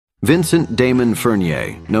Vincent Damon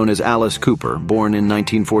Fournier, known as Alice Cooper, born in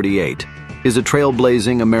 1948, is a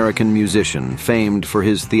trailblazing American musician famed for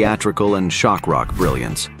his theatrical and shock rock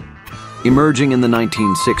brilliance. Emerging in the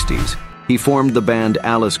 1960s, he formed the band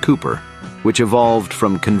Alice Cooper, which evolved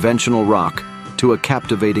from conventional rock to a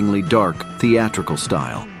captivatingly dark, theatrical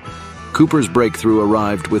style. Cooper's breakthrough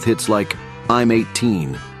arrived with hits like I'm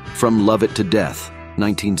 18, From Love It to Death,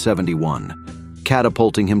 1971,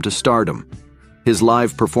 catapulting him to stardom. His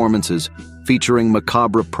live performances, featuring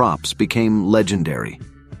macabre props, became legendary.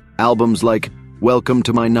 Albums like Welcome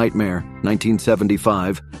to My Nightmare,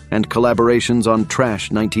 1975, and collaborations on Trash,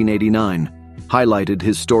 1989, highlighted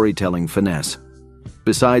his storytelling finesse.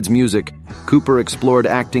 Besides music, Cooper explored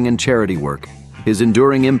acting and charity work. His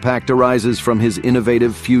enduring impact arises from his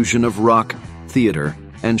innovative fusion of rock, theater,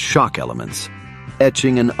 and shock elements,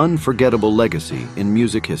 etching an unforgettable legacy in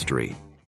music history.